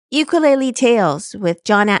Ukulele Tales with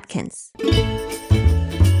John Atkins.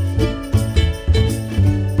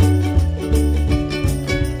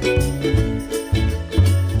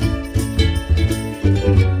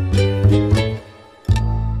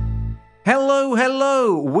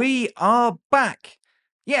 Hello, we are back.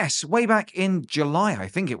 Yes, way back in July, I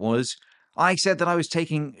think it was, I said that I was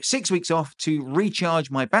taking 6 weeks off to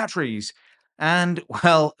recharge my batteries. And,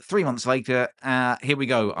 well, 3 months later, here we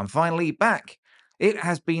go. I'm finally back. It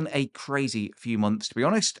has been a crazy few months, to be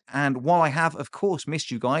honest. And while I have, of course,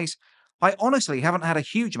 missed you guys, I honestly haven't had a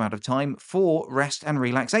huge amount of time for rest and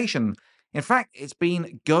relaxation. In fact, it's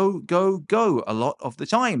been go, go, go a lot of the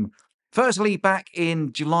time. Firstly, back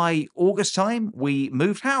in July, August time, we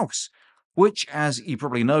moved house, which, as you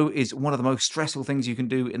probably know, is one of the most stressful things you can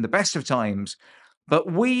do in the best of times.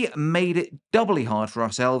 But we made it doubly hard for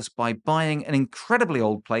ourselves by buying an incredibly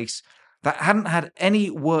old place that hadn't had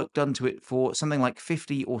any work done to it for something like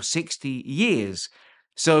 50 or 60 years.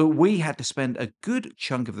 So we had to spend a good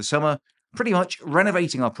chunk of the summer pretty much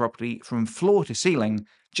renovating our property from floor to ceiling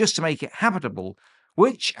just to make it habitable,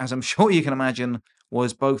 which, as I'm sure you can imagine,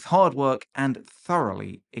 was both hard work and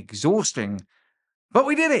thoroughly exhausting. But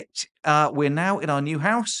we did it. We're now in our new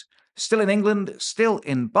house, still in England, still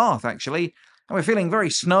in Bath, actually, and we're feeling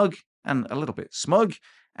very snug and a little bit smug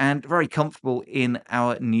and very comfortable in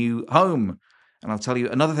our new home. And I'll tell you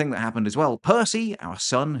another thing that happened as well. Percy, our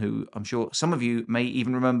son, who I'm sure some of you may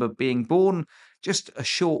even remember being born just a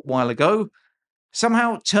short while ago,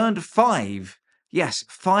 somehow turned 5. Yes,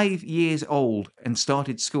 5 years old and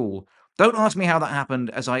started school. Don't ask me how that happened,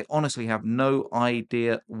 as I honestly have no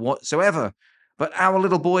idea whatsoever. But our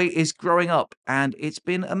little boy is growing up, and it's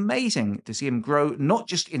been amazing to see him grow, not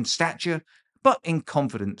just in stature, but in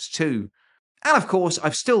confidence too. And of course,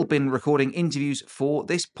 I've still been recording interviews for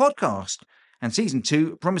this podcast, and Season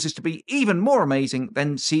 2 promises to be even more amazing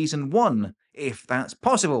than Season 1, if that's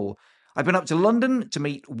possible. I've been up to London to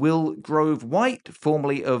meet Will Grove White,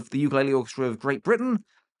 formerly of the Ukulele Orchestra of Great Britain.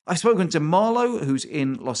 I've spoken to Marlo, who's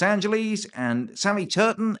in Los Angeles, and Sammy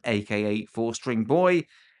Turton, aka Four String Boy,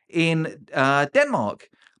 in Denmark,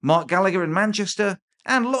 Mark Gallagher in Manchester,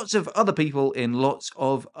 and lots of other people in lots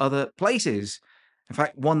of other places. In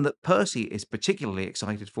fact, one that Percy is particularly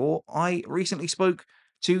excited for, I recently spoke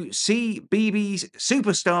to CBeebies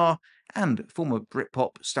superstar and former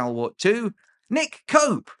Britpop stalwart too, Nick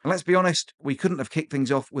Cope. And let's be honest, we couldn't have kicked things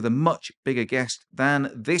off with a much bigger guest than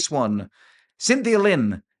this one. Cynthia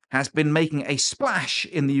Lynn has been making a splash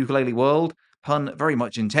in the ukulele world, pun very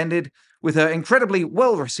much intended, with her incredibly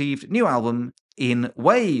well-received new album, In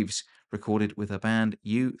Waves, recorded with her band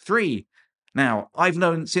U3. Now, I've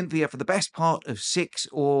known Cynthia for the best part of 6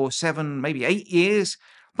 or 7, maybe 8 years,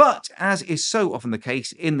 but as is so often the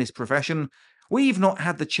case in this profession, we've not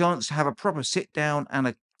had the chance to have a proper sit-down and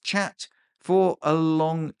a chat for a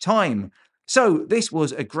long time. So this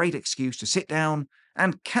was a great excuse to sit down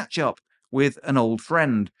and catch up with an old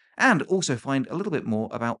friend, and also find a little bit more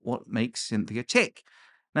about what makes Cynthia tick.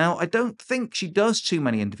 Now, I don't think she does too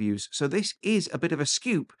many interviews, so this is a bit of a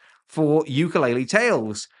scoop for Ukulele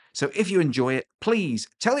Tales. So if you enjoy it, please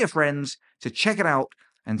tell your friends to check it out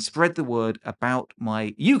and spread the word about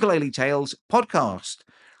my Ukulele Tales podcast.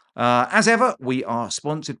 As ever, we are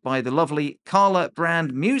sponsored by the lovely Carla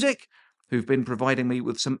Brand Music, who've been providing me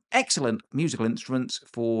with some excellent musical instruments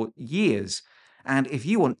for years. And if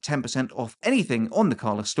you want 10% off anything on the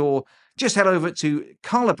Carla store, just head over to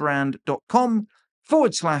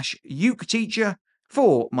carlabrand.com/uketeacher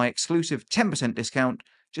for my exclusive 10% discount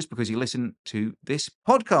just because you listen to this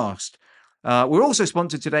podcast. We're also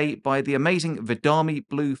sponsored today by the amazing Vidami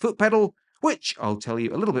Blue foot pedal, which I'll tell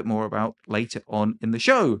you a little bit more about later on in the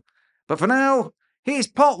show. But for now, here's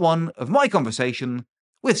part 1 of my conversation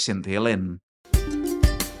with Cynthia Lynn.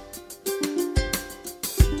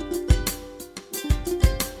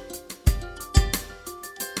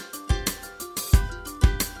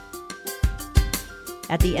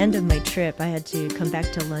 At the end of my trip, I had to come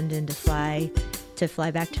back to London to fly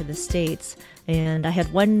back to the States. And I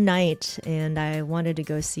had one night, and I wanted to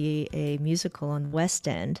go see a musical on the West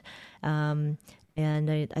End. And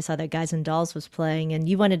I saw that Guys and Dolls was playing, and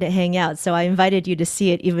you wanted to hang out. So I invited you to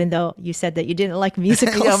see it, even though you said that you didn't like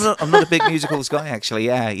musicals. Yeah, I'm not a big musicals guy, actually.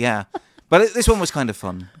 Yeah. But this one was kind of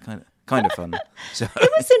fun. Kind of fun. So.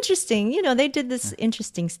 It was interesting. You know, they did this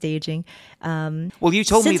interesting staging. Well, you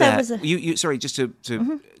told me that. Sorry, just to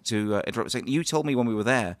interrupt a second. You told me when we were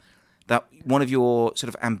there that one of your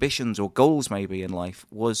sort of ambitions or goals maybe in life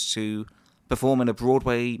was to perform in a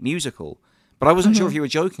Broadway musical. But I wasn't sure if you were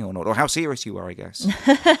joking or not, or how serious you were, I guess.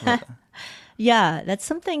 Yeah, that's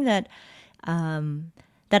something that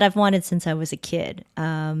that I've wanted since I was a kid.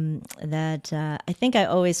 That I think I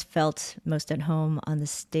always felt most at home on the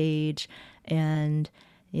stage, and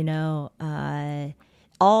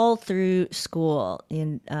all through school,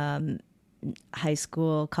 in high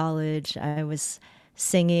school, college, I was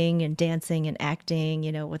singing and dancing and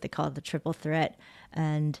acting. What they call the triple threat,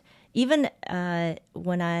 and even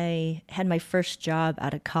when I had my first job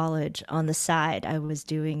out of college, on the side, I was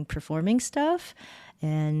doing performing stuff,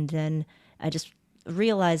 and then I just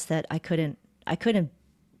realized that I couldn't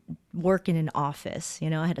work in an office.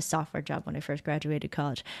 I had a software job when I first graduated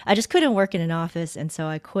college. I just couldn't work in an office, and so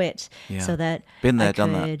I quit. Yeah. So that Been there, I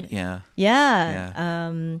done could, that. Yeah.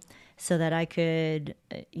 Yeah. So that I could,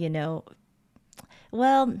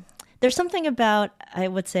 well, there's something about, I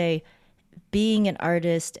would say, being an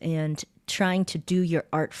artist and trying to do your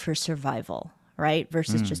art for survival, right?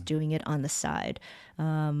 Versus just doing it on the side.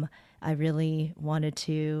 I really wanted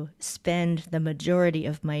to spend the majority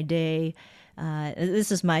of my day.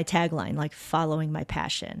 This is my tagline, like following my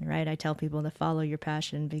passion, right? I tell people to follow your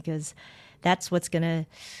passion because that's what's going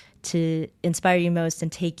to inspire you most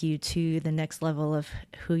and take you to the next level of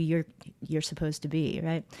who you're supposed to be,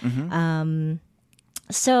 right?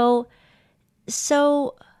 So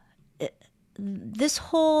this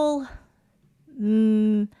whole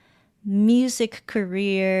music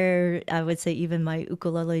career, I would say even my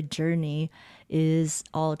ukulele journey, is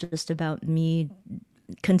all just about me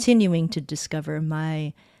continuing to discover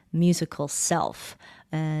my musical self.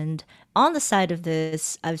 And on the side of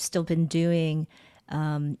this, I've still been doing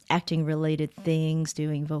acting related things,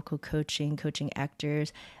 doing vocal coaching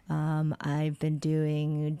actors. I've been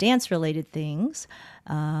doing dance related things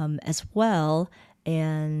as well.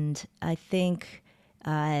 And I think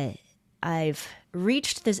I've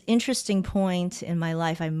reached this interesting point in my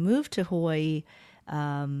life. I moved to Hawaii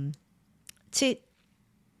to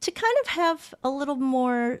kind of have a little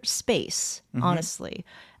more space, honestly.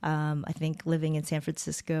 I think living in San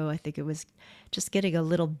Francisco, I think it was just getting a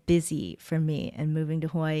little busy for me, and moving to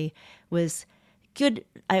Hawaii was good,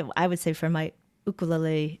 I would say, for my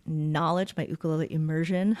ukulele knowledge, my ukulele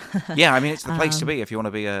immersion. Yeah, I mean, it's the place to be if you want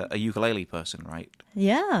to be a ukulele person, right?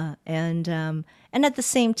 Yeah, and at the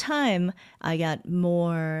same time, I got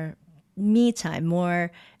more me time,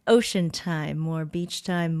 more ocean time, more beach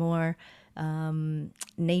time, more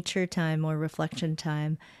nature time, more reflection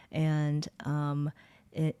time, and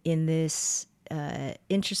in this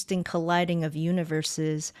interesting colliding of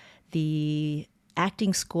universes, the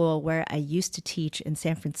acting school where I used to teach in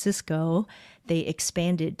San Francisco, they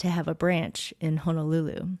expanded to have a branch in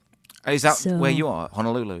Honolulu. Is that where you are,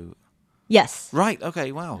 Honolulu? Yes. Right,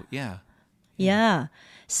 okay, wow, yeah. Yeah.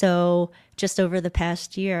 So just over the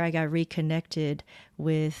past year, I got reconnected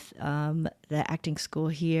with the acting school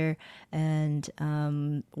here, and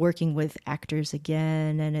working with actors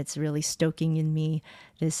again, and it's really stoking in me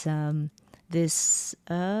this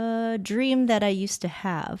dream that I used to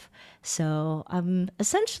have. So I'm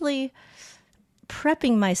essentially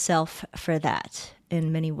prepping myself for that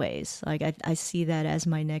in many ways. Like I see that as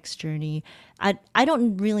my next journey. I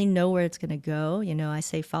don't really know where it's going to go. I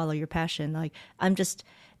say follow your passion. Like I'm just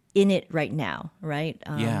in it right now, right?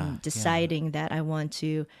 Deciding that I want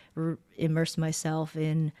to immerse myself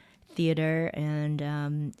in theater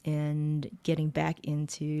and getting back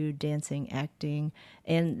into dancing, acting,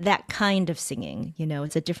 and that kind of singing.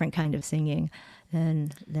 It's a different kind of singing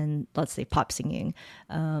than let's say pop singing.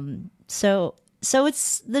 So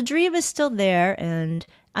it's the dream is still there, and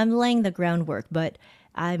I'm laying the groundwork. But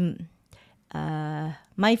I'm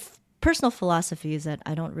my personal philosophy is that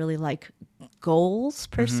I don't really like goals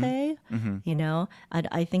per se.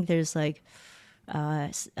 I think there's like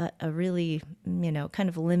a really kind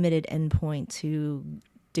of limited endpoint to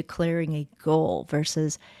declaring a goal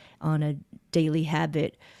versus on a daily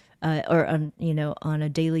habit or on a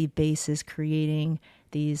daily basis creating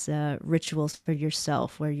these rituals for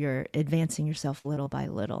yourself where you're advancing yourself little by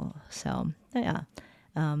little. So yeah,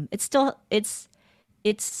 it's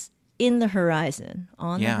in the horizon,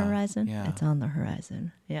 the horizon. Yeah. It's on the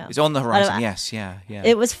horizon. Yeah, it's on the horizon. Yes, yeah.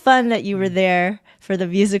 It was fun that you were there for the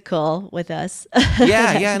musical with us.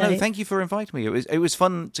 Yeah. No, thank you for inviting me. It was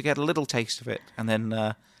fun to get a little taste of it, and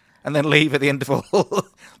then leave at the end of all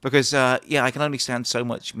because I can only stand so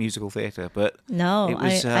much musical theatre. But no, it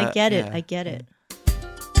was, I get it. I get it.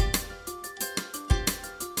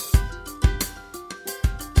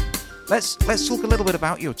 Let's talk a little bit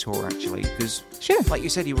about your tour, actually, because, sure, like you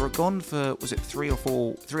said, you were gone for, was it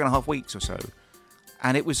 3.5 weeks or so?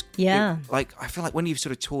 And it was, I feel like when you've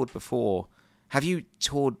sort of toured before, have you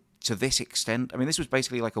toured to this extent? I mean, this was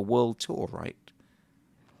basically like a world tour, right?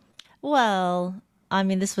 Well, I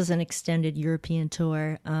mean, this was an extended European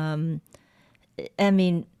tour. I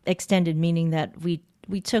mean, extended meaning that we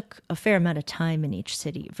took a fair amount of time in each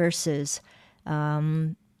city versus,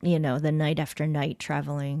 the night after night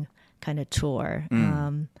traveling kind of tour.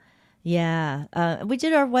 We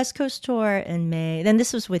did our West Coast tour in May. Then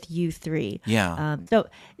this was with U3. Yeah.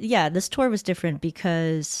 This tour was different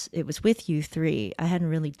because it was with U3. I hadn't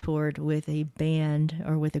really toured with a band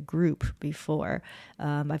or with a group before.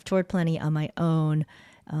 I've toured plenty on my own,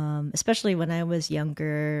 especially when I was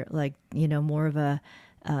younger, like, more of a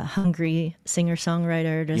hungry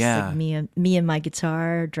singer-songwriter, just like me and my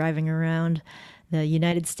guitar driving around the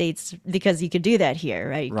United States, because you could do that here,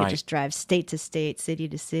 right? You could just drive state to state, city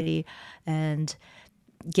to city, and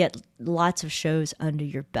get lots of shows under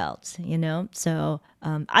your belt, So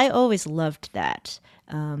I always loved that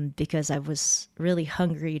because I was really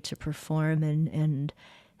hungry to perform and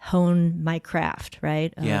hone my craft,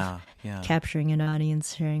 right? Of capturing an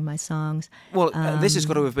audience, sharing my songs. Well, this has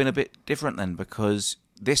got to have been a bit different then, because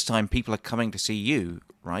this time people are coming to see you,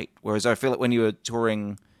 right? Whereas I feel like when you were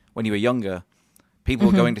touring, when you were younger, people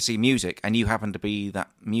were going to see music, and you happen to be that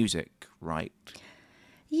music, right?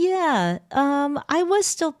 Yeah. I was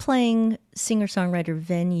still playing singer-songwriter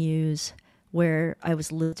venues where I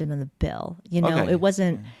was listed on the bill. It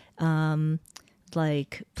wasn't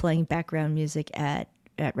like playing background music at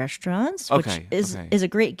restaurants, which is a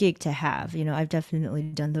great gig to have. I've definitely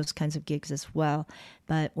done those kinds of gigs as well.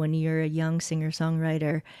 But when you're a young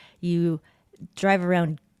singer-songwriter, you drive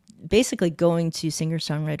around basically going to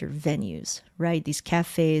singer-songwriter venues, right? These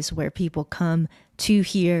cafes where people come to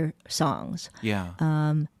hear songs. Yeah.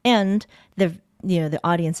 And the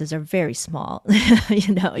audiences are very small.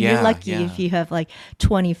 You're lucky if you have like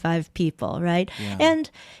 25 people, right? Yeah.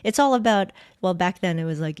 And it's all about, well, back then it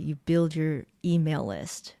was like you build your email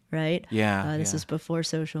list, right? This is before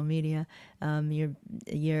social media.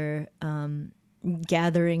 You're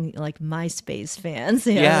gathering like MySpace fans.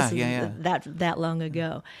 That long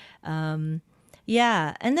ago. And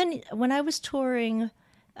then when I was touring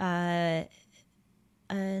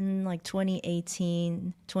in like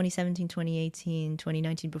 2017, 2018,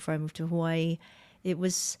 2019, before I moved to Hawaii, it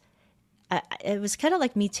was kind of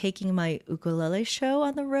like me taking my ukulele show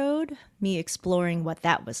on the road, me exploring what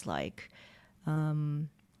that was like. I'm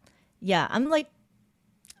like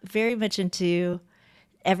very much into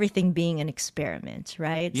everything being an experiment,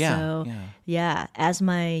 right? As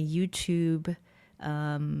my YouTube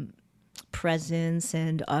presence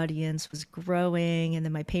and audience was growing, and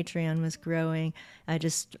then my Patreon was growing,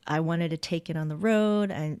 I wanted to take it on the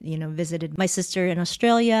road. I visited my sister in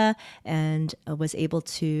Australia and was able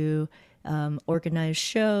to organize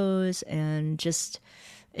shows, and just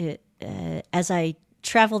as I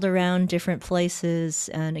traveled around different places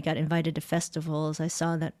and I got invited to festivals, I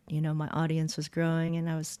saw that, my audience was growing, and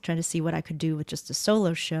I was trying to see what I could do with just a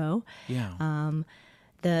solo show.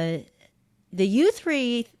 The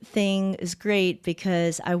U3 thing is great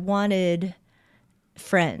because I wanted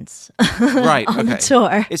friends on the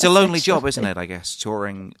tour. It's a lonely job, isn't it, I guess,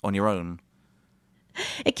 touring on your own?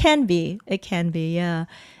 It can be, yeah.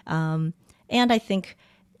 And I think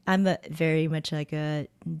I'm very much like a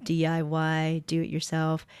DIY,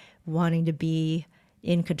 do-it-yourself, wanting to be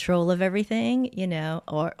in control of everything,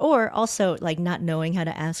 or also like not knowing how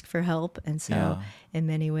to ask for help. And so in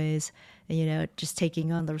many ways, just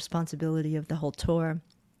taking on the responsibility of the whole tour.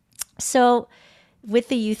 So with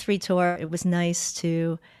the U3 tour, it was nice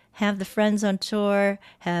to have the friends on tour,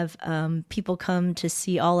 have people come to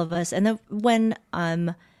see all of us. And then when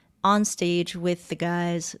I'm on stage with the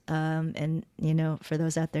guys, and, for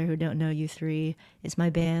those out there who don't know, U3 is my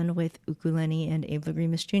band with ukulele and Abe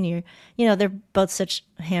Lagrimas Jr. They're both such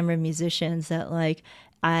hammer musicians that, like,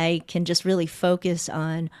 I can just really focus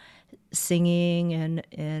on singing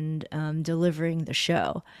and delivering the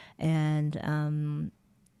show. And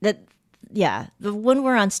when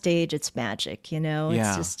we're on stage, it's magic,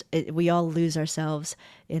 It's just, we all lose ourselves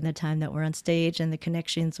in the time that we're on stage, and the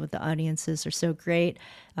connections with the audiences are so great.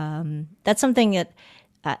 That's something that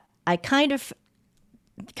I kind of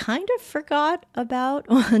forgot about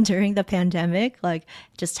during the pandemic, like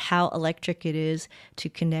just how electric it is to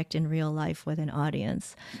connect in real life with an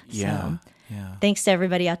audience. Thanks to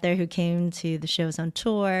everybody out there who came to the shows on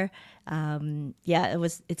tour.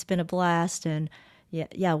 It's been a blast. And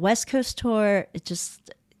West Coast tour,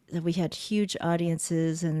 we had huge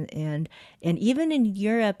audiences, and even in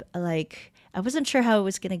Europe, like, I wasn't sure how it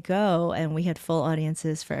was going to go, and we had full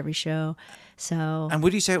audiences for every show. So, and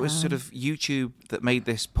would you say it was sort of YouTube that made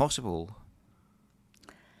this possible?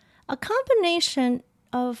 A combination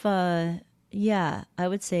of, I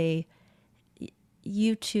would say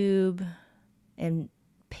YouTube and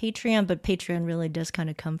Patreon, but Patreon really does kind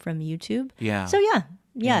of come from YouTube. Yeah. So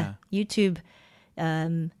yeah. YouTube,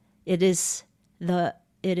 it is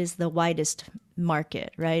the widest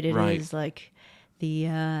market, right? It Right. is like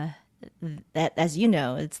the that, as you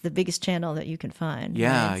know, it's the biggest channel that you can find.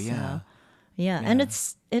 Yeah, right? yeah. So, yeah, and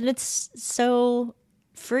it's so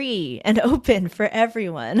free and open for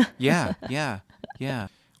everyone. Yeah, yeah, yeah.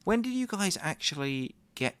 When did you guys actually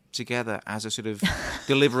get together as a sort of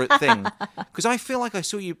deliberate thing? Because I feel like I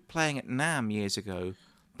saw you playing at NAMM years ago,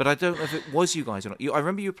 but I don't know if it was you guys or not. I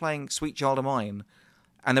remember you playing Sweet Child of Mine,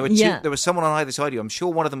 and there were two. There was someone on either side of you. I'm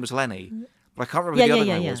sure one of them was Lenny, but I can't remember who the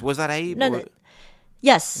other guy was. Was that Abe? No,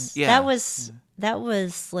 yes, Yeah. that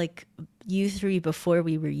was like U3 before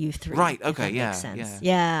we were U3. Right. Okay. If that Yeah. makes sense.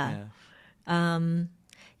 Yeah.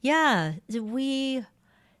 Yeah.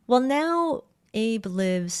 Well, now Abe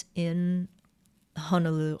lives in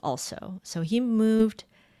Honolulu also. So he moved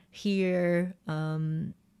here,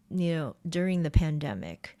 during the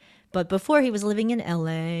pandemic. But before he was living in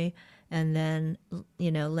LA, and then,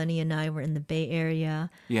 Lenny and I were in the Bay Area.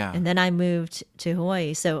 Yeah. And then I moved to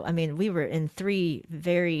Hawaii. So, I mean, we were in 3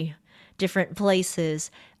 very different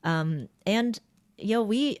places. And,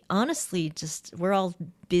 we honestly we're all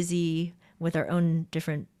busy with our own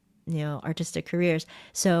different, artistic careers.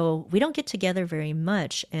 So we don't get together very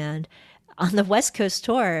much. And on the West Coast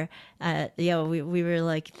tour, we were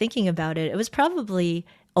like thinking about it. It was probably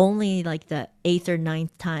only like the 8th or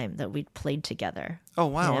 9th time that we'd played together. Oh,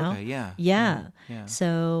 wow. Okay. Yeah. Yeah.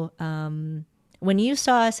 So when you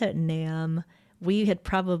saw us at NAMM, we had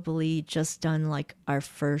probably just done like our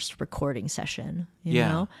first recording session,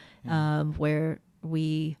 where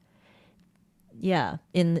we,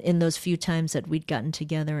 in those few times that we'd gotten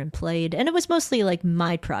together and played. And it was mostly like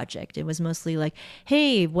my project. It was mostly like,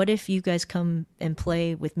 hey, what if you guys come and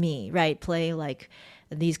play with me, right? Play like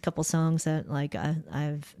these couple songs that like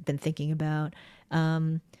I've been thinking about.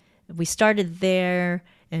 We started there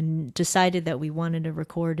and decided that we wanted to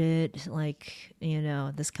record it, like,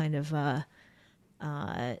 this kind of,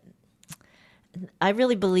 I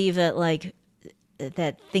really believe that like,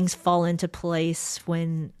 that things fall into place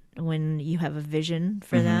when you have a vision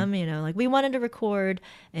for them, like we wanted to record,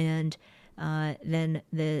 and then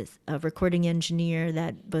the recording engineer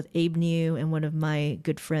that both Abe knew and one of my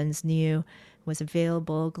good friends knew was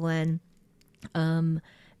available, Glenn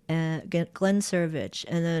Servich.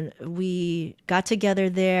 And then we got together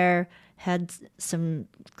there, had some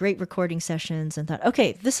great recording sessions, and thought,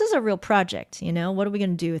 okay, this is a real project, what are we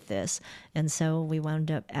going to do with this? And so we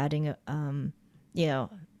wound up adding,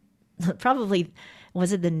 probably,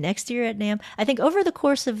 was it the next year at NAMM? I think over the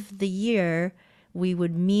course of the year, we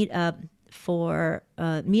would meet up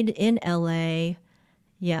meet in LA.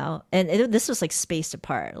 Yeah, and this was like spaced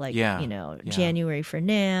apart, like, January for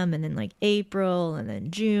NAMM, and then like April, and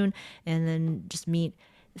then June, and then just meet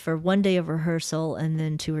for one day of rehearsal, and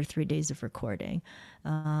then 2 or 3 days of recording.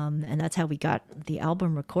 And that's how we got the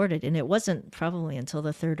album recorded. And it wasn't probably until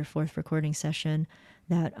the 3rd or 4th recording session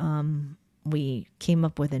that we came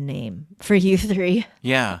up with a name for U3.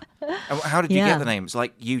 Yeah. How did you get the name? It's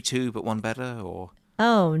like U2, but one better, or?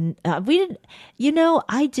 Oh, we didn't.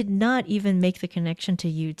 I did not even make the connection to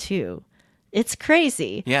U2. It's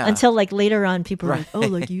crazy. Yeah. Until like later on, people were like, "Oh,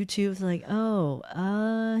 like U2." It's like,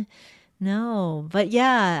 "Oh, no." But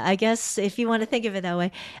yeah, I guess if you want to think of it that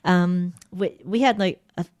way, we had like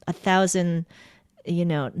a 1,000,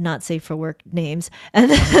 not safe for work names, and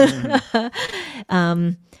then,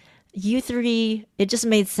 U3. It just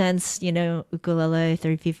made sense. Ukulele,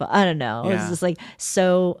 3 people. I don't know. It was just like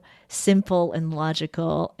so simple and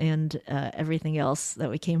logical, and everything else that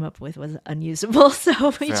we came up with was unusable,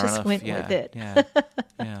 so we just went with it.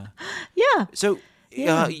 Yeah. So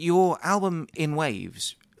your album In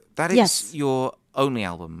Waves, that is your only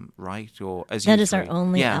album, right? Or as that is our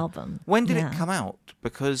only album. When did it come out?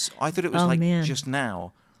 Because I thought it was just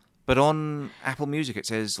now, but on Apple Music it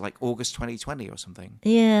says like August 2020 or something.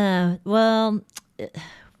 Yeah, well,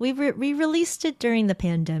 we released it during the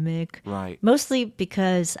pandemic, right? Mostly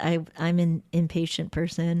because I'm an impatient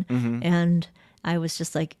person, and I was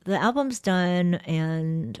just like, the album's done,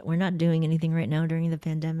 and we're not doing anything right now during the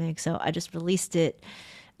pandemic, so I just released it,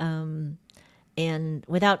 and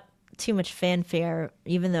without too much fanfare.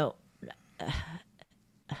 Even though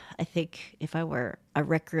I think if I were a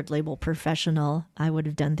record label professional, I would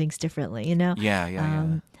have done things differently.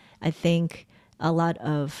 Yeah. I think a lot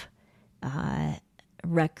of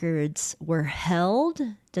records were held.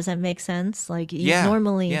 Does that make sense? Like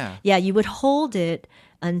normally, you would hold it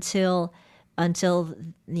until until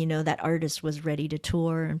that artist was ready to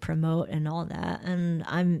tour and promote and all that. And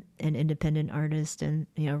I'm an independent artist and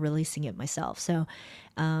releasing it myself. So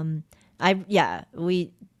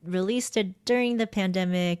we released it during the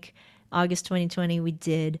pandemic. August 2020, we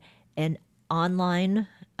did an online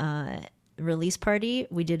release party.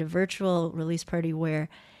 We did a virtual release party where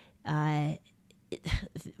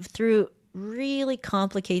through really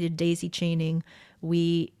complicated daisy chaining,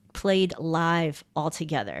 we played live all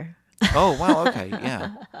together. Oh, wow. Okay.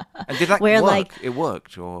 Yeah. And did that work? It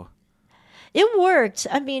worked, or? It worked.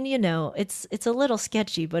 I mean, it's a little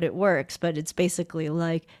sketchy, but it works. But it's basically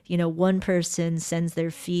like, one person sends their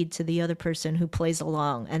feed to the other person who plays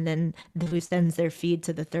along, and then who sends their feed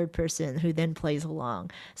to the third person who then plays along.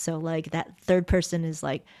 So like that third person is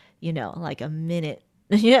like, like a minute.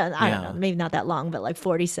 Yeah, I don't know, maybe not that long, but like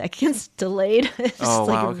 40 seconds delayed.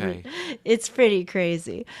 Okay. It's pretty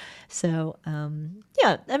crazy. So, I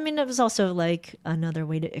mean, it was also like another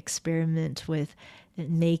way to experiment with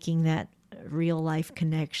making that real life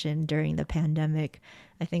connection during the pandemic.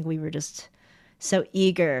 I think we were just so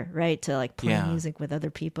eager, right, to like play music with other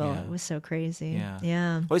people. Yeah. It was so crazy.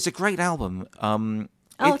 Yeah. Well, it's a great album.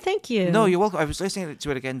 Thank you. No, you're welcome. I was listening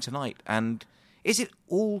to it again tonight, and is it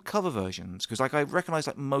all cover versions? Because like I recognize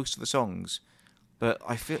like most of the songs, but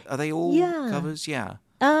are they all covers? Yeah.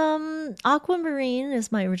 Aquamarine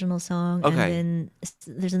is my original song. Okay. And then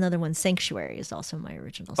there's another one, Sanctuary, is also my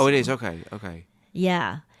original Oh, song. it is. Okay.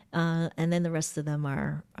 Yeah. And then the rest of them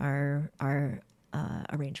are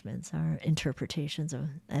arrangements, are interpretations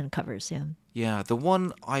and covers. Yeah. Yeah. The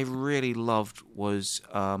one I really loved was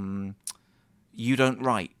 "You Don't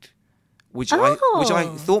Write," which I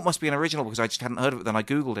thought must be an original because I just hadn't heard of it. Then I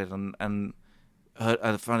googled it and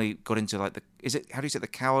finally got into like how do you say the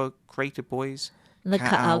Cow Crater Boys? The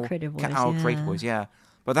Cow Crater Boys. Cow Crater Boys. Yeah.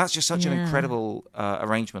 But that's just such an incredible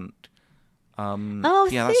arrangement.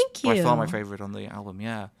 Thank you. That's by far my favorite on the album.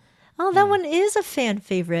 Yeah. Oh, that one is a fan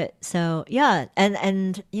favorite. So yeah,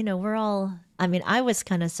 and we're all. I mean, I was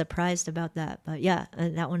kind of surprised about that, but yeah,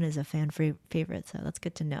 that one is a fan favorite. So that's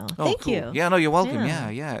good to know. Oh, Thank cool. you. Yeah, no, you're welcome.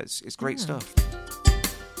 Yeah, it's great stuff.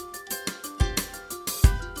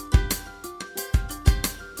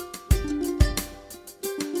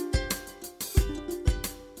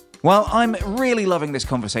 Well, I'm really loving this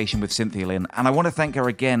conversation with Cynthia Lynn, and I want to thank her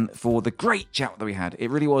again for the great chat that we had.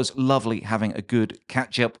 It really was lovely having a good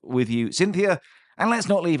catch-up with you, Cynthia, and let's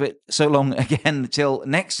not leave it so long again till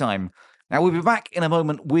next time. Now, we'll be back in a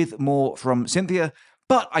moment with more from Cynthia,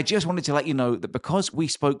 but I just wanted to let you know that because we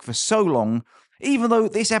spoke for so long, even though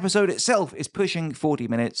this episode itself is pushing 40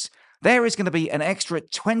 minutes, there is going to be an extra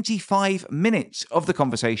 25 minutes of the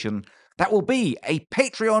conversation that will be a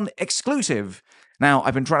Patreon exclusive. Now,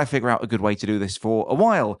 I've been trying to figure out a good way to do this for a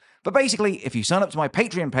while, but basically, if you sign up to my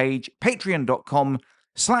Patreon page,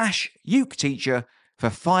 patreon.com/uketeacher for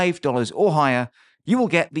 $5 or higher, you will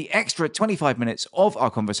get the extra 25 minutes of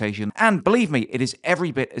our conversation, and believe me, it is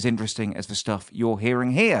every bit as interesting as the stuff you're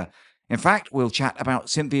hearing here. In fact, we'll chat about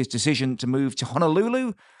Cynthia's decision to move to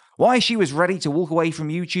Honolulu, why she was ready to walk away from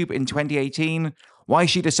YouTube in 2018, why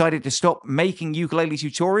she decided to stop making ukulele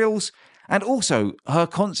tutorials, and also her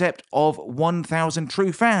concept of 1,000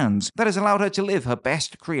 true fans that has allowed her to live her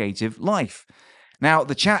best creative life. Now,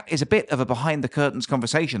 the chat is a bit of a behind-the-curtains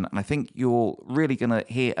conversation, and I think you're really going to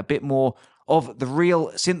hear a bit more of the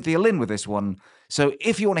real Cynthia Lynn with this one. So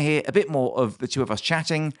if you want to hear a bit more of the two of us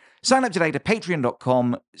chatting, sign up today to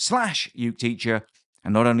patreon.com/uketeacher,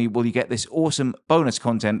 and not only will you get this awesome bonus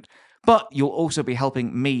content, but you'll also be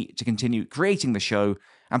helping me to continue creating the show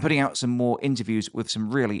and putting out some more interviews with some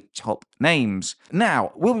really top names.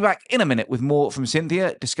 Now, we'll be back in a minute with more from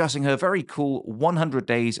Cynthia discussing her very cool 100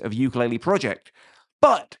 Days of Ukulele project.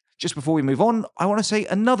 But just before we move on, I want to say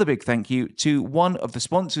another big thank you to one of the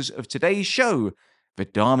sponsors of today's show,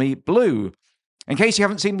 Vidami Blue. In case you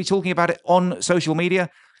haven't seen me talking about it on social media,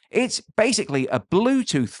 it's basically a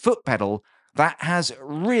Bluetooth foot pedal that has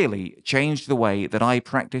really changed the way that I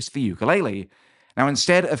practice the ukulele. Now,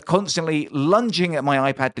 instead of constantly lunging at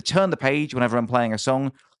my iPad to turn the page whenever I'm playing a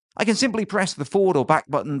song, I can simply press the forward or back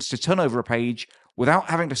buttons to turn over a page without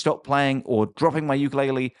having to stop playing or dropping my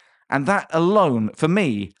ukulele, and that alone, for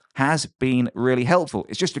me, has been really helpful.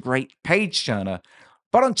 It's just a great page turner.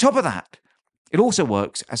 But on top of that, it also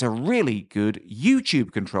works as a really good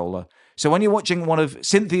YouTube controller. So when you're watching one of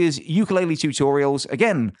Cynthia's ukulele tutorials,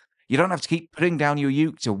 again, you don't have to keep putting down your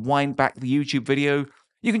uke to wind back the YouTube video.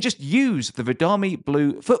 You can just use the Vidami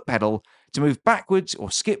Blue foot pedal to move backwards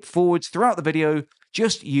or skip forwards throughout the video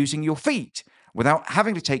just using your feet without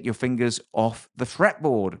having to take your fingers off the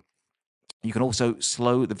fretboard. You can also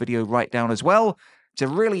slow the video right down as well, to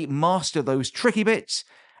really master those tricky bits.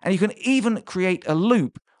 And you can even create a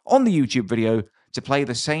loop on the YouTube video to play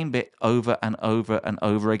the same bit over and over and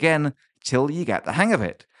over again till you get the hang of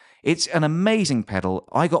it. It's an amazing pedal.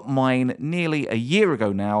 I got mine nearly a year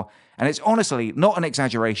ago now, and it's honestly not an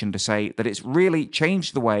exaggeration to say that it's really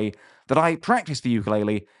changed the way that I practice the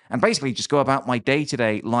ukulele and basically just go about my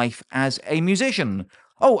day-to-day life as a musician.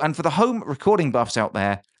 Oh, and for the home recording buffs out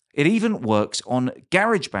there, it even works on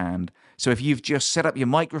GarageBand. So if you've just set up your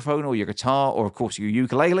microphone or your guitar or, of course, your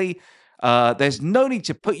ukulele, there's no need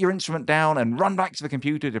to put your instrument down and run back to the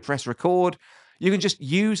computer to press record. You can just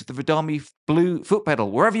use the Vidami Blue foot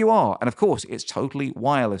pedal wherever you are. And, of course, it's totally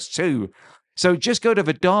wireless too. So just go to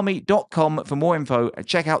vidami.com for more info and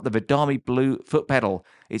check out the Vidami Blue foot pedal.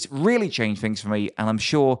 It's really changed things for me, and I'm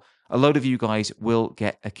sure a load of you guys will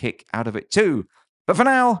get a kick out of it too. But for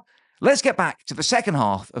now, let's get back to the second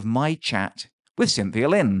half of my chat with Cynthia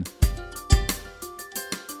Lynn.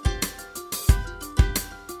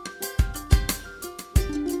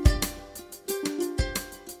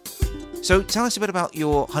 So tell us a bit about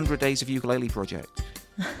your 100 Days of Ukulele project.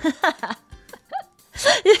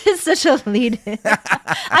 It's such a lead.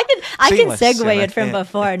 I can segue it from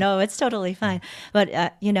before. No, it's totally fine.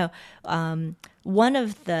 But one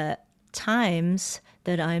of the times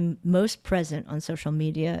that I'm most present on social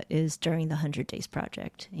media is during the 100 Days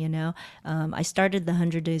project. I started the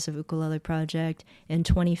 100 Days of Ukulele project in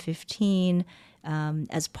 2015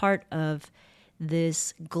 as part of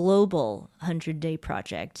this global 100-day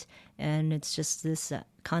project, and it's just this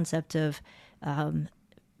concept of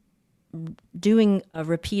doing a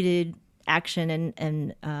repeated action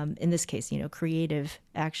and in this case, creative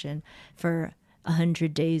action for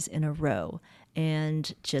 100 days in a row,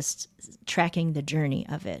 and just tracking the journey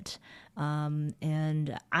of it.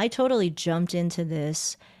 And I totally jumped into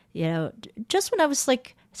this, just when I was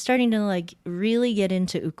starting to really get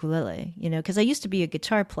into ukulele, because I used to be a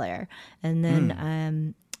guitar player, and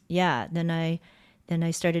then then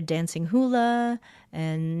I started dancing hula,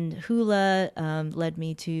 and hula led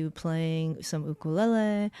me to playing some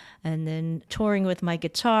ukulele, and then touring with my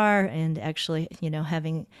guitar, and actually,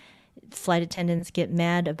 having flight attendants get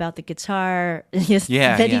mad about the guitar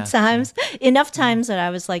many times. Enough times that I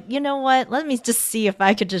was like, you know what? Let me just see if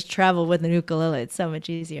I could just travel with an ukulele. It's so much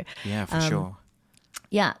easier. Yeah, for sure.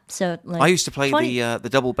 Yeah, so I used to play the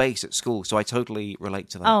double bass at school, so I totally relate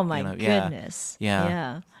to that. Oh my goodness!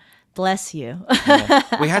 Yeah. Bless you.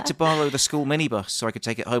 We had to borrow the school minibus so I could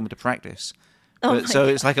take it home to practice. So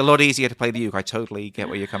it's a lot easier to play the uke. I totally get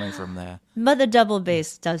where you're coming from there. But the double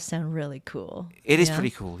bass does sound really cool. It is pretty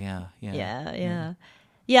cool, yeah.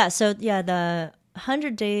 So the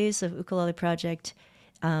 100 Days of Ukulele project,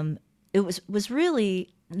 it was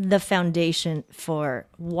really the foundation for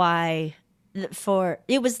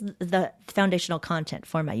it was the foundational content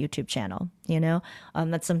for my YouTube channel.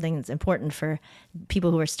 That's something that's important for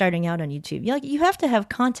people who are starting out on YouTube. You have to have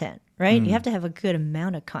content, right? You have to have a good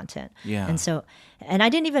amount of content. Yeah. And I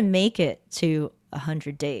didn't even make it to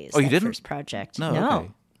 100 days. Oh, you didn't? First project.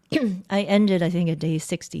 No. Okay. I ended, I think, at day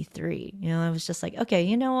 63. I was just like, okay,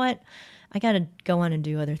 you know what? I got to go on and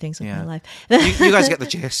do other things with my life. you guys get the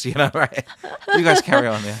gist, right? You guys carry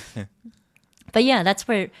on, yeah. But yeah, that's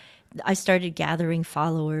where I started gathering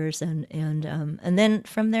followers, and then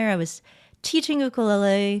from there I was teaching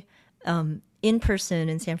ukulele in person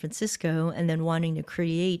in San Francisco, and then wanting to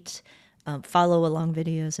create follow along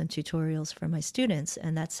videos and tutorials for my students,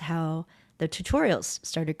 and that's how the tutorials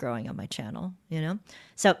started growing on my channel.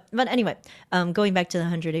 So, but anyway, going back to the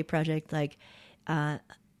 100-day project,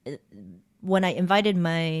 when I invited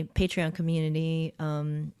my Patreon community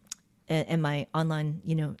and my online,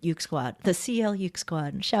 uke squad, the CL uke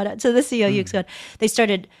squad. Shout out to the CL uke squad. They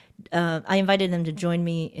started. I invited them to join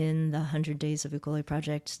me in the 100 Days of Ukulele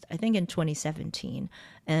project, I think in 2017,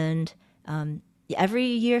 and every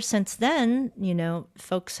year since then,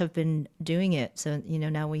 folks have been doing it. So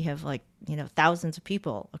now we have thousands of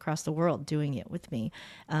people across the world doing it with me.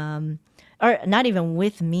 Or not even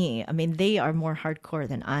with me. I mean, they are more hardcore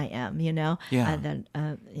than I am,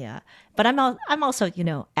 Yeah. But I'm also,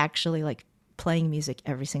 actually playing music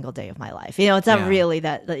every single day of my life. It's not really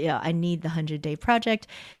that, I need the 100-day project,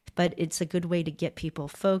 but it's a good way to get people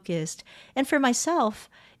focused. And for myself,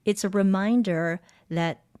 it's a reminder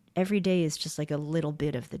that every day is just a little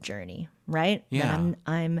bit of the journey, right? Yeah.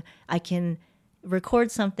 That I can record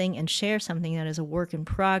something and share something that is a work in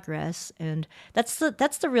progress, and that's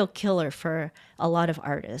the real killer for a lot of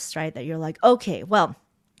artists, right? That you're like, okay, well,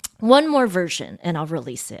 one more version and I'll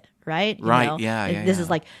release it, right? This is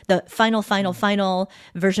the final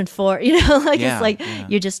version 4.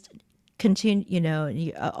 You just continue.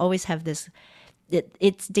 You always have this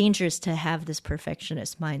it's dangerous to have this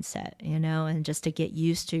perfectionist mindset, and just to get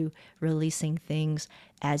used to releasing things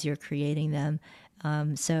as you're creating them.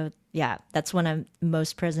 So yeah, that's when I'm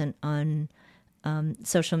most present on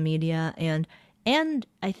social media, and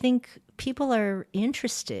I think people are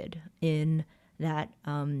interested in that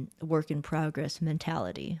work in progress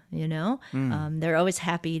mentality. They're always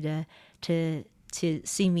happy to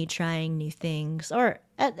see me trying new things, or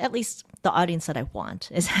at least the audience that I want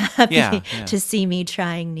is happy to see me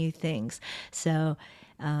trying new things. So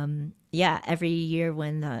every year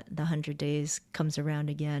when the 100 days comes around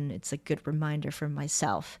again, it's a good reminder for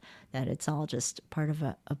myself that it's all just part of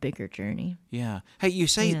a bigger journey. Yeah. Hey, you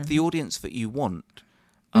say the audience that you want.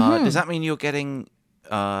 Does that mean you're getting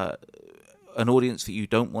an audience that you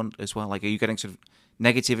don't want as well? Like, are you getting sort of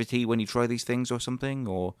negativity when you try these things or something,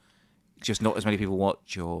 or just not as many people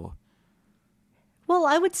watch? Or well,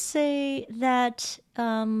 I would say that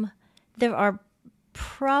there are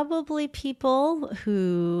probably people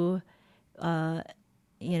who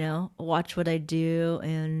watch what I do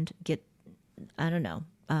and get, I don't know,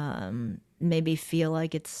 maybe feel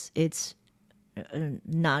like it's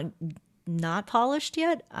not polished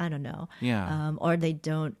yet. I don't know. Yeah. Or they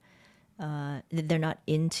don't. They're not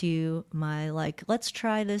into my let's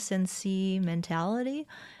try this and see mentality.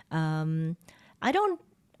 I don't.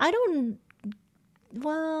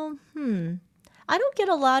 Well, I don't get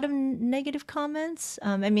a lot of negative comments.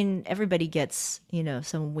 I mean, everybody gets,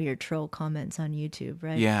 some weird troll comments on YouTube,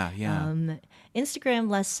 right? Yeah. Instagram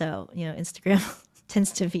less so. Instagram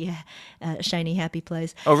tends to be a shiny, happy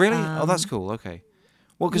place. Oh, really? That's cool. Okay.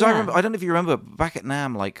 Well, because I remember, I don't know if you remember, back at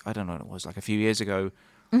NAMM, I don't know what it was, a few years ago,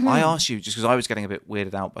 I asked you, just because I was getting a bit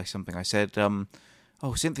weirded out by something, I said, oh,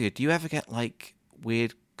 Cynthia, do you ever get,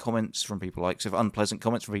 weird comments from people, sort of unpleasant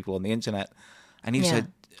comments from people on the internet? And you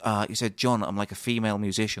said, John, I'm like a female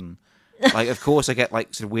musician. Of course I get,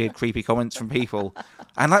 sort of weird, creepy comments from people.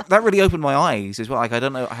 And that really opened my eyes as well. I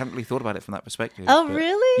don't know, I hadn't really thought about it from that perspective. Oh,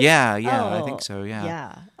 really? Yeah, I think so, yeah.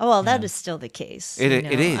 Yeah. Oh, well, that is still the case. It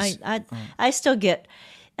is. I still get...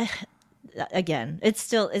 Again, it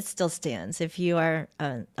still stands. If you are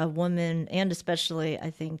a woman, and especially, I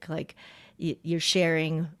think, you're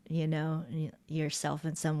sharing, yourself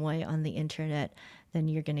in some way on the internet, then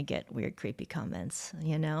you're going to get weird, creepy comments,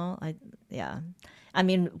 I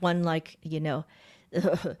mean, one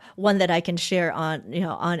one that I can share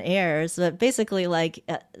on air is that basically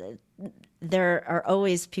there are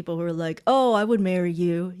always people who are like, oh, I would marry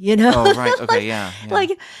you, Oh, right. Okay. Yeah.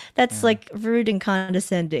 That's rude and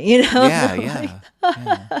condescending, Yeah.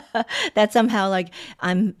 that somehow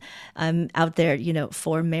I'm out there,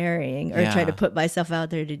 for marrying, or try to put myself out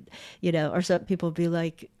there to, or some people be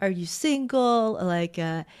like, are you single?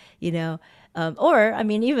 Or, I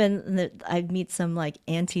mean, even I meet some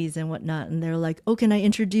aunties and whatnot, and they're like, oh, can I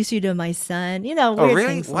introduce you to my son? Weird oh, really?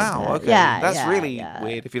 things Wow. like that. Okay. Yeah, That's really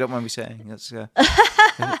weird, if you don't mind me saying. That's,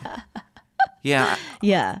 yeah.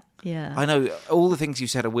 Yeah. I know all the things you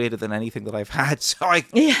said are weirder than anything that I've had, so I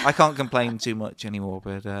can't complain too much anymore,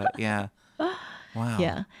 but yeah.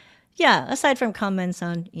 Wow. Yeah. Aside from comments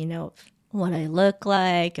on, what I look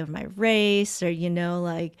like, or my race, or,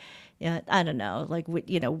 I don't know,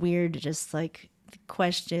 weird, just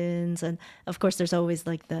questions. And of course there's always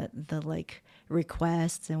the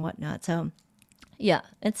requests and whatnot. So yeah,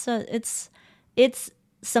 it's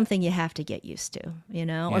something you have to get used to,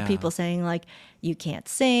 or people saying you can't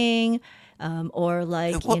sing, or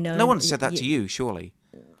no one said that to you, surely.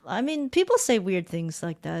 I mean, people say weird things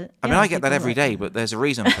like that. I mean, I get that every day, but there's a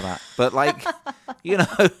reason for that. But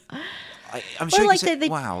I'm sure you say,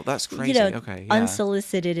 wow, that's crazy. Okay, yeah.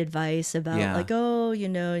 Unsolicited advice about oh,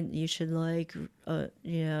 you should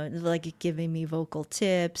giving me vocal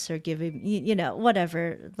tips, or giving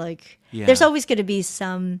whatever. There's always going to be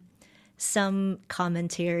some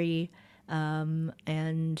commentary,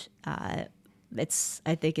 and I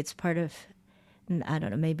think it's part of, I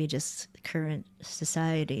don't know, maybe just current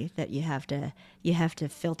society that you have to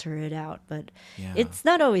filter it out, but it's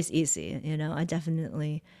not always easy. I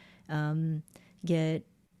definitely get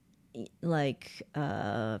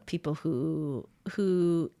people who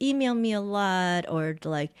email me a lot, or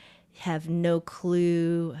have no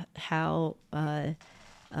clue how the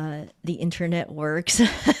internet works.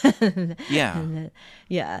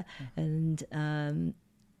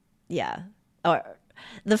 Or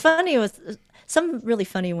the funny was, some really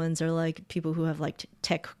funny ones are people who have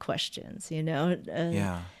tech questions, What,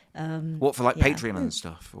 for Patreon and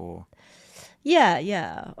stuff, or?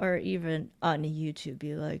 Yeah, or even on YouTube,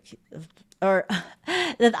 or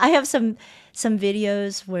I have some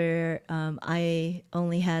videos where I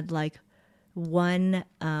only had one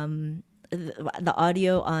the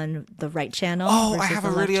audio on the right channel. Oh, I versus have the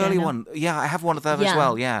a left really early channel. one. Yeah, I have one of them as Yeah.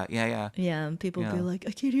 well. Yeah. Yeah, and people Yeah. be like,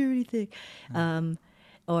 I can't hear anything.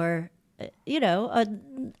 Or,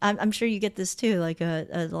 I'm sure you get this too, like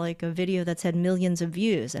a video that's had millions of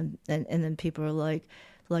views, and then people are like,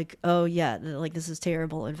 oh yeah, like this is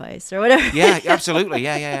terrible advice or whatever. Yeah, absolutely.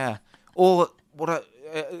 Yeah. Or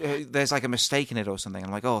there's like a mistake in it or something.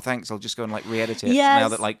 I'm like, oh, thanks. I'll just go and like re-edit it now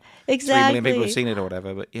that Yes, like 3 million people have exactly. seen it or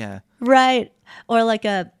whatever. But yeah. Right. Or like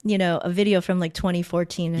a video from like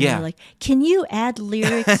 2014, and Yeah. they're like, can you add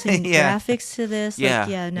lyrics and Yeah. graphics to this? Yeah,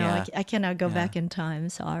 Like, no, yeah. I cannot go Yeah. back in time.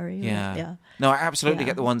 Sorry. But, Yeah. yeah. No, I absolutely Yeah.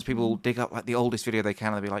 get the ones people dig up like the oldest video they can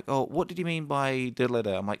and they'll be like, oh, what did you mean by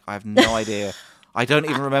diddle-da? I'm like, I have no idea. I don't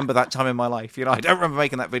even remember that time in my life. I don't remember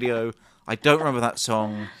making that video. I don't remember that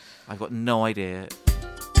song. I've got no idea.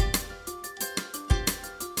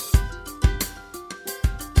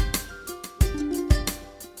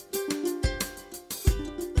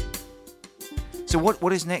 So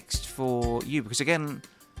what is next for you? Because again,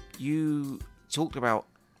 you talked about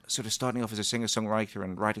sort of starting off as a singer-songwriter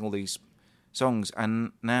and writing all these songs,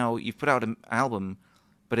 and now you've put out an album,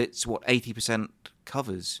 but it's 80%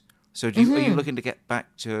 covers. So are you looking to get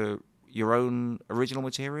back to your own original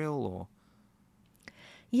material, or?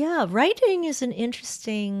 Yeah, writing is an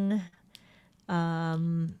interesting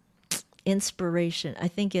inspiration. I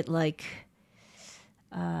think it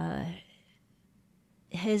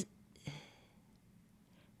has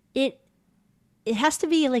it has to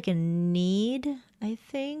be like a need, I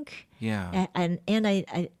think. Yeah. And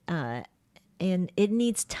it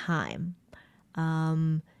needs time.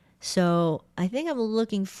 So I think I'm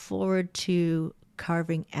looking forward to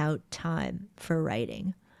carving out time for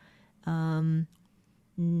writing. Yeah,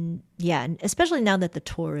 and especially now that the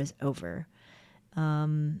tour is over.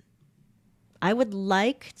 I would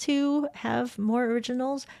like to have more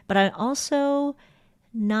originals, but I'm also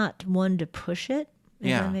not one to push it, if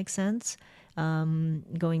that makes sense.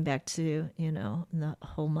 Going back to, the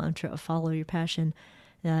whole mantra of follow your passion,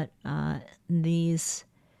 that these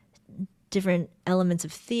different elements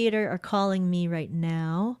of theater are calling me right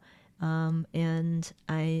now. And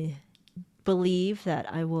I believe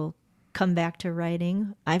that I will come back to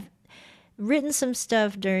writing. I've written some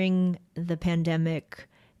stuff during the pandemic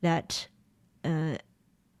that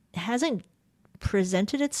hasn't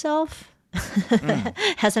presented itself,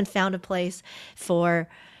 hasn't found a place for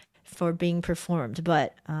being performed,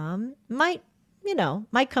 but might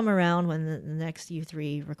come around when the next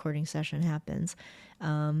U3 recording session happens.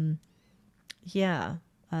 But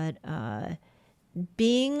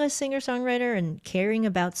being a singer-songwriter and caring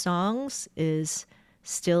about songs is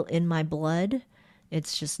still in my blood.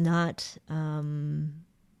 It's just not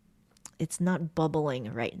it's not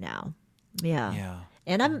bubbling right now. Yeah.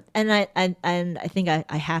 And I think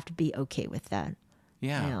I have to be okay with that.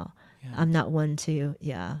 Yeah. I'm not one to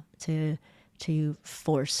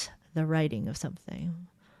force the writing of something.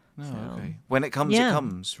 Oh, okay. When it comes, it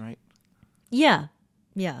comes, right? Yeah.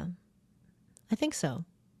 I think so.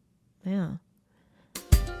 Yeah.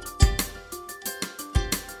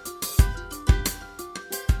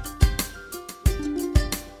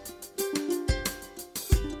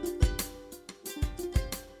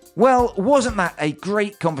 Well, wasn't that a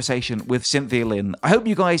great conversation with Cynthia Lynn? I hope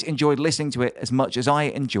you guys enjoyed listening to it as much as I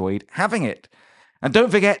enjoyed having it. And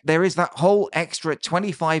don't forget, there is that whole extra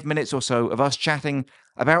 25 minutes or so of us chatting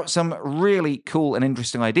about some really cool and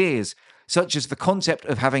interesting ideas, such as the concept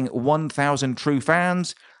of having 1,000 true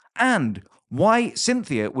fans, and why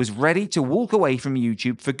Cynthia was ready to walk away from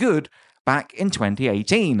YouTube for good back in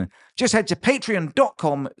 2018. Just head to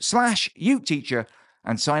patreon.com/uteacher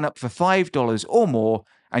and sign up for $5 or more,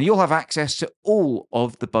 and you'll have access to all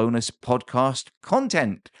of the bonus podcast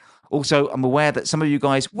content. Also, I'm aware that some of you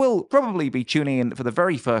guys will probably be tuning in for the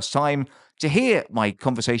very first time to hear my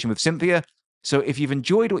conversation with Cynthia. So if you've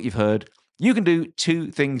enjoyed what you've heard, you can do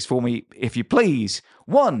 2 things for me, if you please.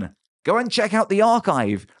 1, go and check out the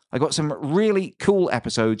archive. I got some really cool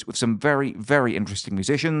episodes with some very, very interesting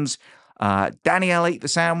musicians. Danielle Ate the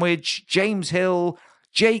Sandwich, James Hill,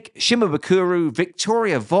 Jake Shimabukuro,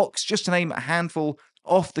 Victoria Vox, just to name a handful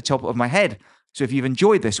off the top of my head. So if you've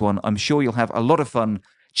enjoyed this one, I'm sure you'll have a lot of fun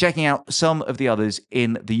checking out some of the others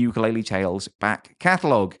in the Ukulele Tales back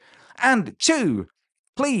catalogue. And 2,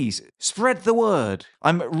 please spread the word.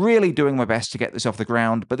 I'm really doing my best to get this off the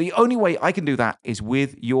ground, but the only way I can do that is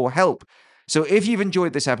with your help. So if you've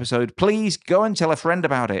enjoyed this episode, please go and tell a friend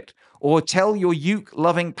about it, or tell your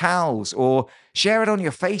uke-loving pals, or share it on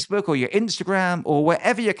your Facebook or your Instagram, or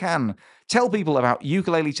wherever you can. Tell people about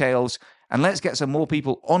Ukulele Tales and let's get some more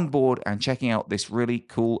people on board and checking out this really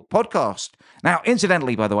cool podcast. Now,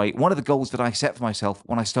 incidentally, by the way, one of the goals that I set for myself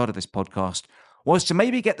when I started this podcast was to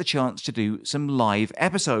maybe get the chance to do some live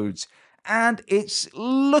episodes. And it's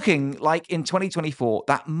looking like in 2024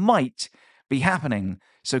 that might be happening.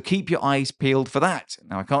 So keep your eyes peeled for that.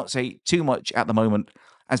 Now, I can't say too much at the moment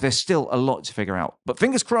as there's still a lot to figure out. But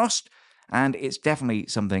fingers crossed, and it's definitely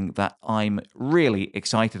something that I'm really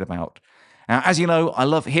excited about. Now, as you know, I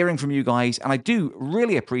love hearing from you guys, and I do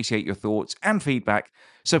really appreciate your thoughts and feedback.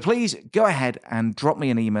 So please go ahead and drop me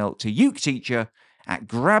an email to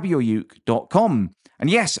uketeacher@grabyouruke.com. And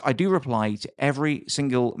yes, I do reply to every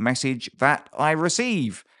single message that I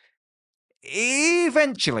receive.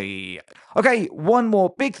 Eventually. Okay, one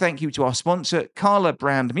more big thank you to our sponsor, Carla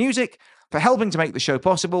Brand Music, for helping to make the show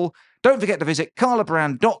possible. Don't forget to visit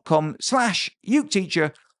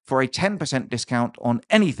carlabrand.com/uketeacher for a 10% discount on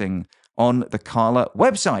anything on the Carla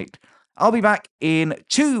website. I'll be back in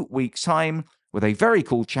 2 weeks' time with a very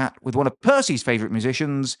cool chat with one of Percy's favourite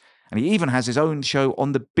musicians, and he even has his own show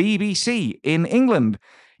on the BBC in England.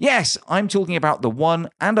 Yes, I'm talking about the one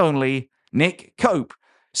and only Nick Cope.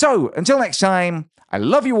 So, until next time, I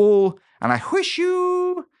love you all, and I wish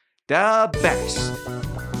you the best.